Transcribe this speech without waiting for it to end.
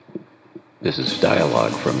This is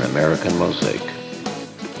Dialogue from American Mosaic.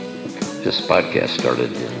 This podcast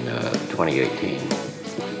started in 2018,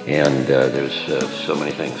 and there's so many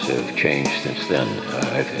things have changed since then.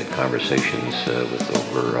 I've had conversations with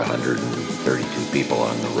over 132 people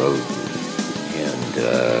on the road and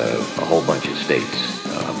a whole bunch of states.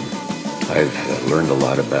 I've learned a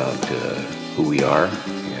lot about who we are,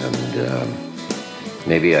 and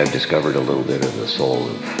maybe I've discovered a little bit of the soul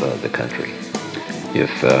of the country.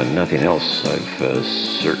 If nothing else, I've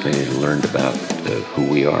certainly learned about who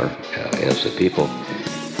we are as a people,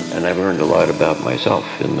 and I've learned a lot about myself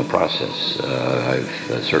in the process.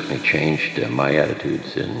 I've certainly changed my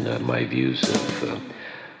attitudes and my views of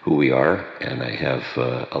who we are, and I have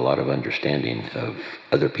a lot of understanding of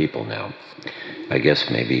other people now. I guess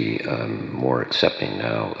maybe I'm more accepting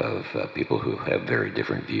now of people who have very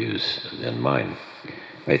different views than mine.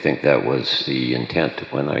 I think that was the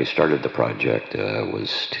intent when I started the project,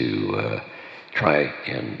 was to try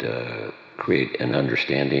and create an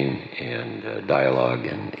understanding and dialogue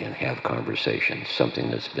and have conversations,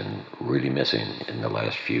 something that's been really missing in the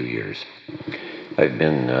last few years. I've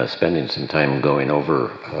been spending some time going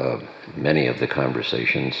over many of the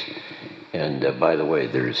conversations, and by the way,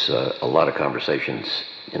 there's a lot of conversations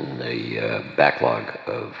in the backlog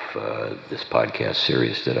of this podcast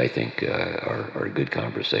series that I think are good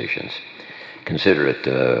conversations. Consider it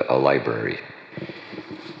a library.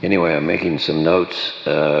 Anyway, I'm making some notes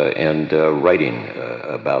and writing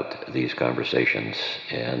about these conversations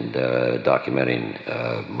and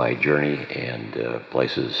documenting my journey and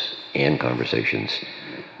places and conversations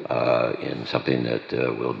in something that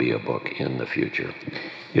will be a book in the future.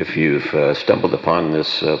 If you've stumbled upon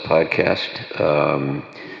this podcast,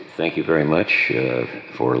 thank you very much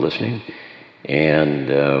for listening.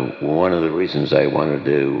 And one of the reasons I wanted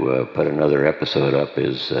to put another episode up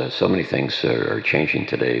is so many things are changing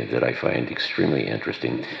today that I find extremely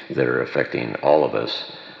interesting, that are affecting all of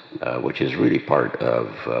us, which is really part of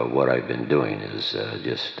what I've been doing, is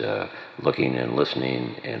just looking and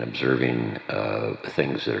listening and observing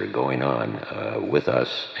things that are going on with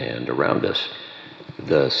us and around us.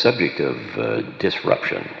 The subject of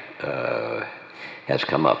disruption has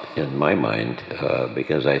come up in my mind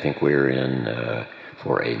because I think we're in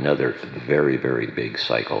for another very, very big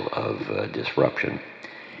cycle of disruption.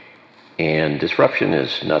 And disruption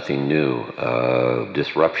is nothing new.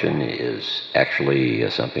 Disruption is actually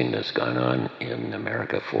something that's gone on in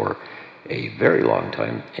America for a very long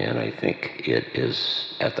time, and I think it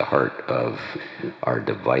is at the heart of our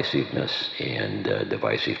divisiveness and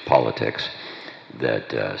divisive politics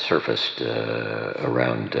that surfaced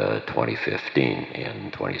around 2015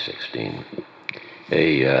 and 2016.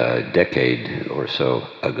 A decade or so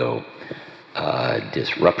ago,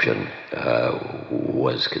 disruption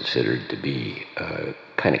was considered to be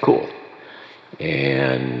kind of cool.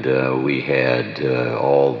 And we had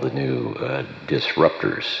all the new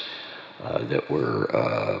disruptors that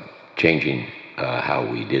were changing how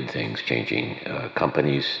we did things, changing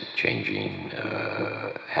companies, changing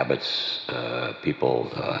habits, people,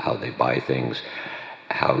 how they buy things,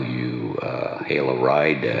 how you hail a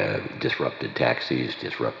ride, disrupted taxis,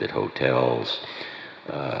 disrupted hotels,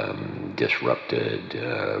 disrupted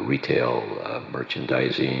retail,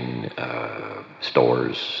 merchandising,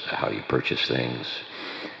 stores, how you purchase things,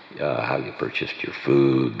 how you purchased your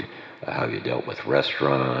food, how you dealt with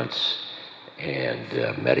restaurants,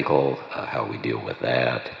 and medical, how we deal with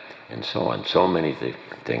that, and so on. So many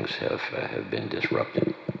things have been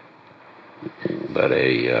disrupted. But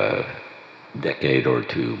a decade or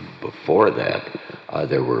two before that,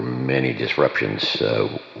 there were many disruptions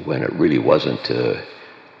when it really wasn't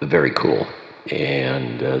very cool.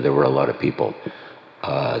 And there were a lot of people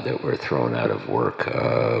that were thrown out of work,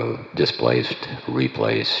 displaced,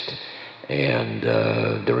 replaced, and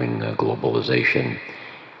during globalization,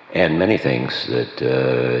 and many things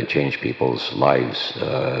that changed people's lives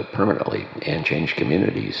permanently and changed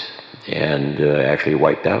communities and actually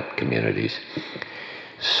wiped out communities.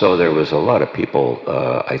 So there was a lot of people,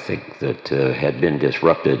 I think, that had been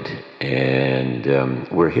disrupted, and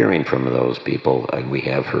we're hearing from those people, and we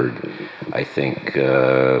have heard, I think,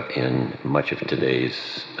 in much of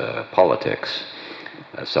today's politics,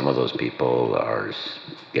 some of those people are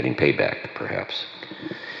getting payback, perhaps.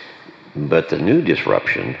 But the new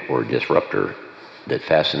disruption, or disruptor, that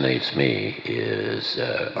fascinates me is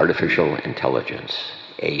artificial intelligence,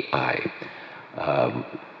 AI.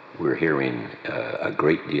 We're hearing a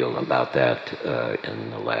great deal about that in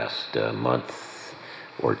the last month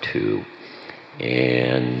or two,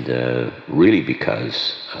 and really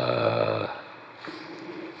because a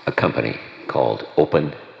company called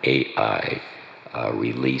OpenAI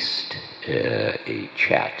released a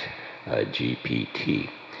chat, GPT,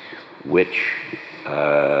 which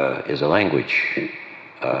is a language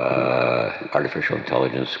artificial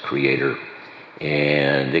intelligence creator,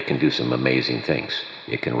 and it can do some amazing things.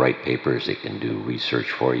 It can write papers, it can do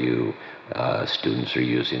research for you. Students are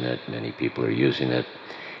using it, many people are using it,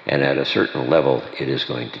 and at a certain level, it is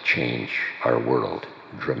going to change our world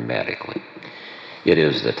dramatically. It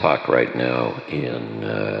is the talk right now in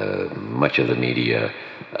much of the media.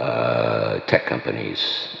 Tech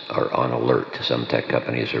companies are on alert. Some tech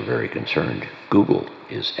companies are very concerned. Google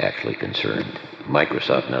is actually concerned.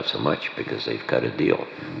 Microsoft not so much, because they've cut a deal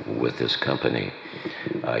with this company.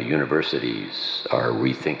 Universities are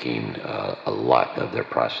rethinking a lot of their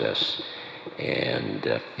process, and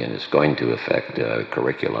it's going to affect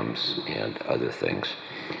curriculums and other things.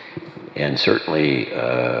 And certainly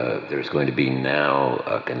there's going to be now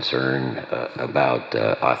a concern about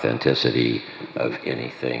authenticity of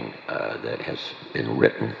anything that has been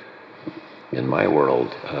written. In my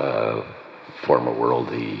world, former world,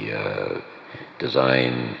 the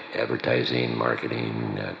design, advertising,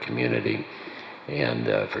 marketing community,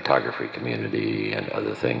 and photography community and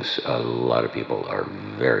other things, a lot of people are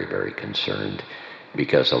very, very concerned,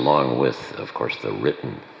 because along with, of course, the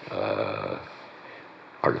written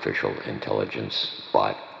artificial intelligence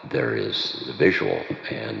bot, there is the visual,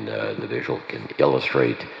 and the visual can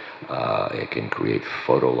illustrate, it can create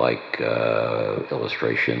photo-like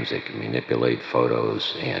illustrations, it can manipulate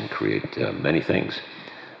photos and create many things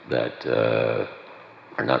that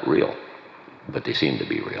are not real, but they seem to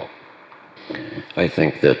be real. I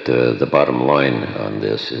think that the bottom line on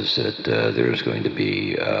this is that there's going to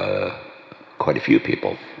be quite a few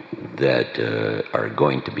people that are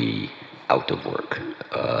going to be out of work.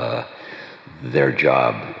 Their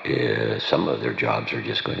job some of their jobs are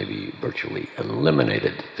just going to be virtually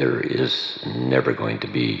eliminated. There is never going to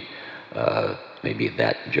be maybe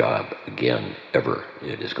that job again, ever.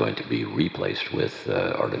 It is going to be replaced with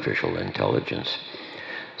artificial intelligence.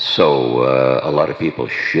 So a lot of people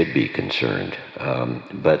should be concerned.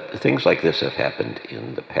 But things like this have happened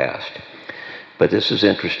in the past. But this is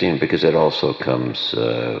interesting because it also comes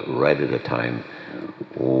right at a time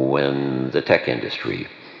when the tech industry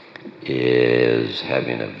is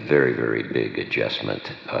having a very, very big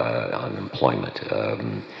adjustment on employment.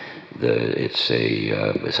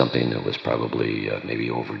 It's something that was probably maybe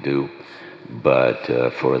overdue, but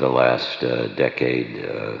for the last decade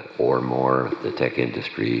or more, the tech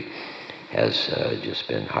industry has just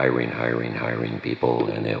been hiring people,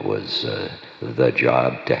 and it was the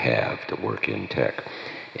job to have to work in tech.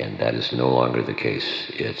 And that is no longer the case.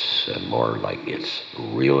 It's more like it's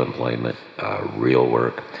real employment, real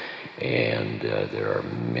work, and there are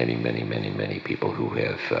many people who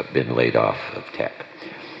have been laid off of tech.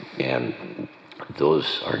 And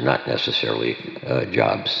those are not necessarily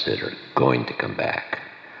jobs that are going to come back.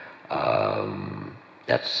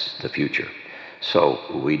 That's the future. So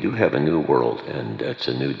we do have a new world, and it's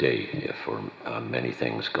a new day for many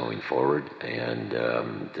things going forward, and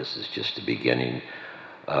this is just the beginning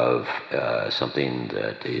of something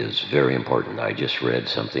that is very important. I just read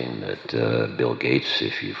something that Bill Gates,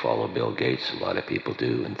 if you follow Bill Gates, a lot of people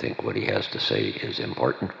do and think what he has to say is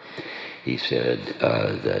important. He said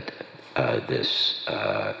that this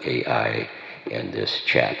AI and this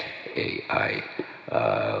chat AI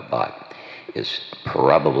bot is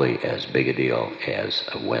probably as big a deal as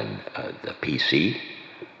when the PC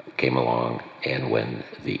came along and when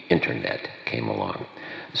the internet came along.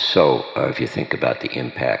 So if you think about the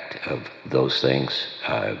impact of those things,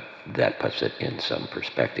 that puts it in some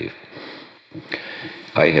perspective.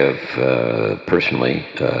 I have personally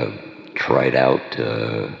tried out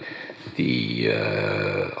the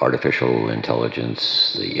artificial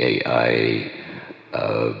intelligence, the AI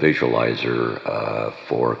visualizer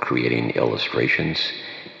for creating illustrations,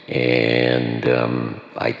 and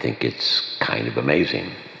I think it's kind of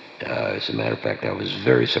amazing. As a matter of fact, I was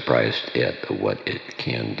very surprised at what it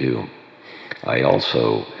can do. I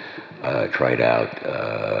also tried out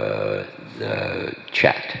the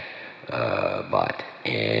chat bot,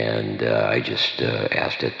 and I just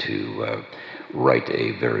asked it to write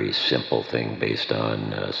a very simple thing based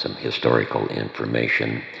on some historical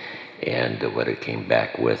information, and what it came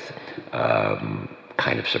back with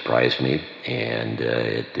kind of surprised me, and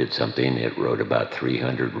it did something. It wrote about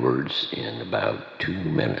 300 words in about 2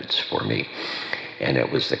 minutes for me, and it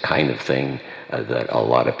was the kind of thing that a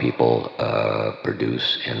lot of people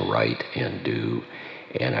produce and write and do.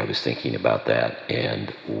 And I was thinking about that,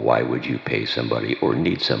 and why would you pay somebody or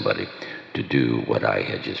need somebody to do what I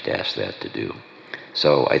had just asked that to do?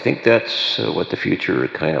 So I think that's what the future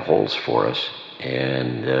kind of holds for us,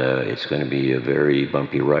 And it's going to be a very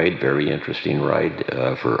bumpy ride, very interesting ride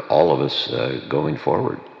for all of us going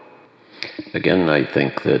forward. Again, I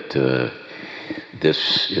think that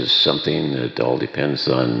this is something that all depends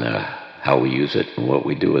on how we use it and what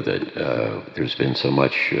we do with it. There's been so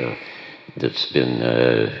much that's been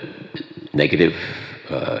negative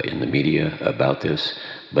in the media about this,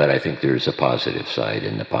 but I think there's a positive side,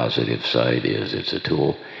 and the positive side is it's a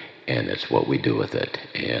tool, and it's what we do with it.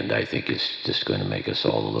 And I think it's just going to make us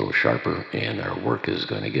all a little sharper, and our work is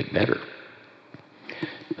going to get better.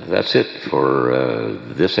 That's it for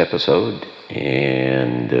this episode,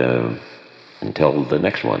 and until the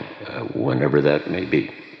next one, whenever that may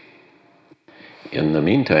be. In the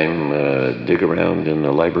meantime, dig around in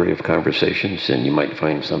the Library of Conversations, and you might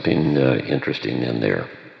find something interesting in there.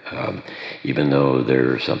 Even though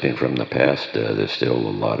there's something from the past, there's still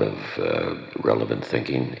a lot of relevant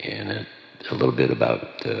thinking and a little bit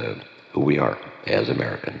about who we are as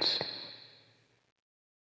Americans.